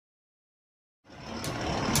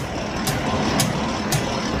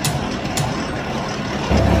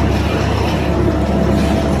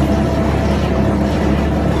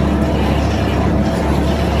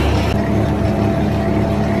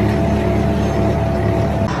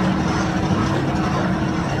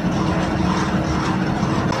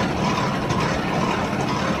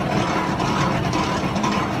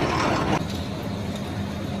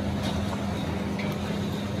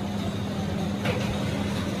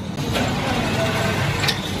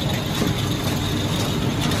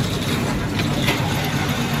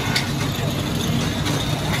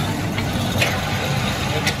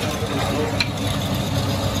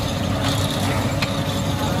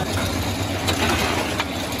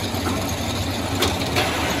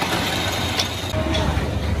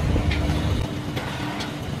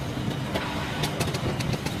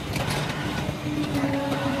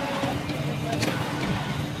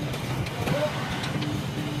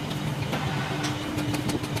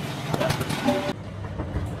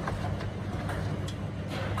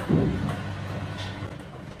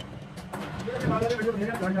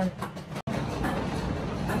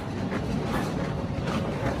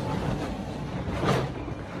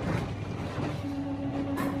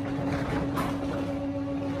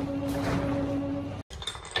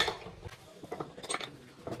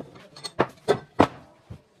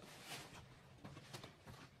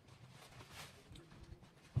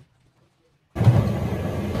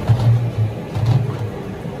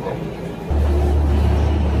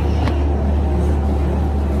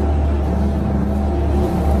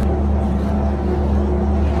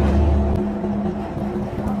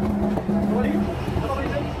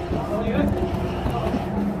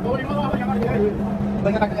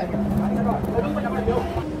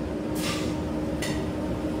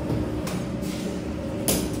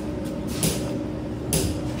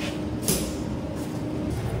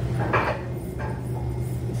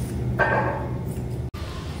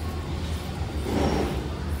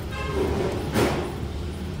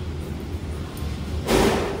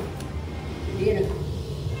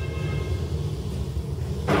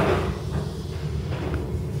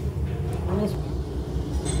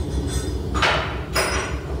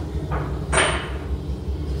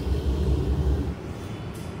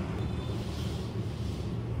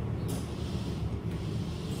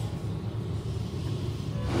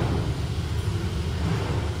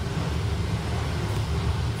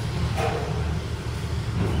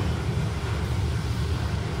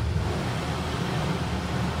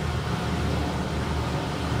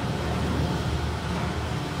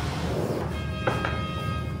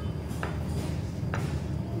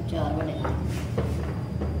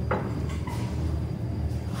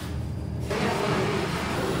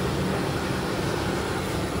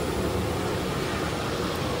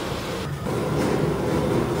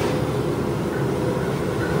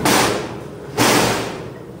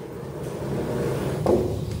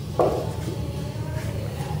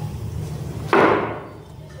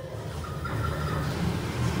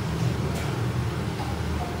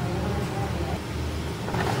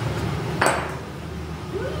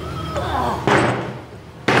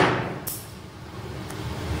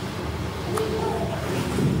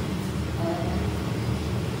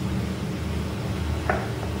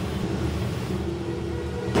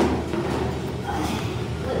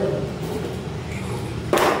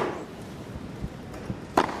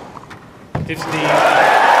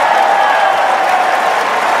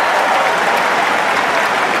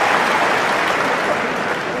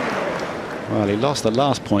Well, he lost the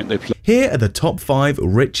last point they played. Here are the top 5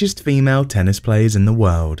 richest female tennis players in the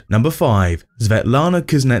world. Number 5, Svetlana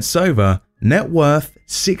Kuznetsova, net worth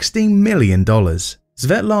 $16 million.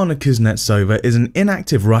 Svetlana Kuznetsova is an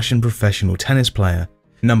inactive Russian professional tennis player.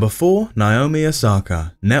 Number 4, Naomi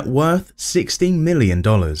Osaka, net worth $16 million.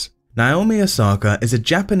 Naomi Osaka is a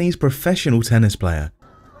Japanese professional tennis player.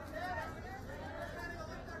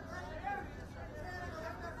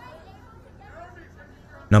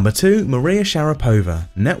 Number 2, Maria Sharapova,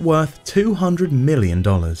 net worth $200 million.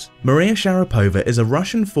 Maria Sharapova is a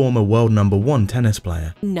Russian former world number 1 tennis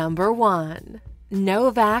player. Number 1,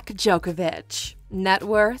 Novak Djokovic, net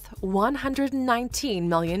worth $119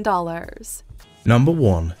 million. Number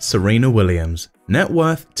 1, Serena Williams, net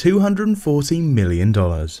worth $240 million.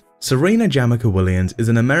 Serena Jamaica Williams is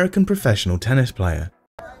an American professional tennis player.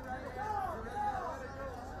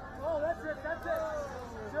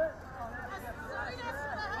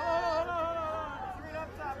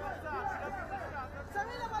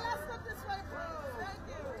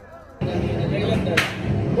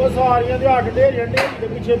 ਸਾਰੀਆਂ ਦੇ 8 ਢੇਰੀਆਂ ਦੇ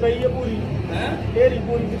ਪਿੱਛੇ ਪਈ ਹੈ ਪੂਰੀ ਢੇਰੀ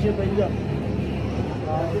ਪੂਰੀ ਪਿੱਛੇ ਪਈ ਆ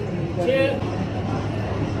 6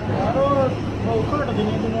 ਯਾਰੋ ਉਹ ਘਟ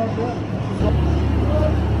ਦਿਨੇ ਦੇ ਨੋਟ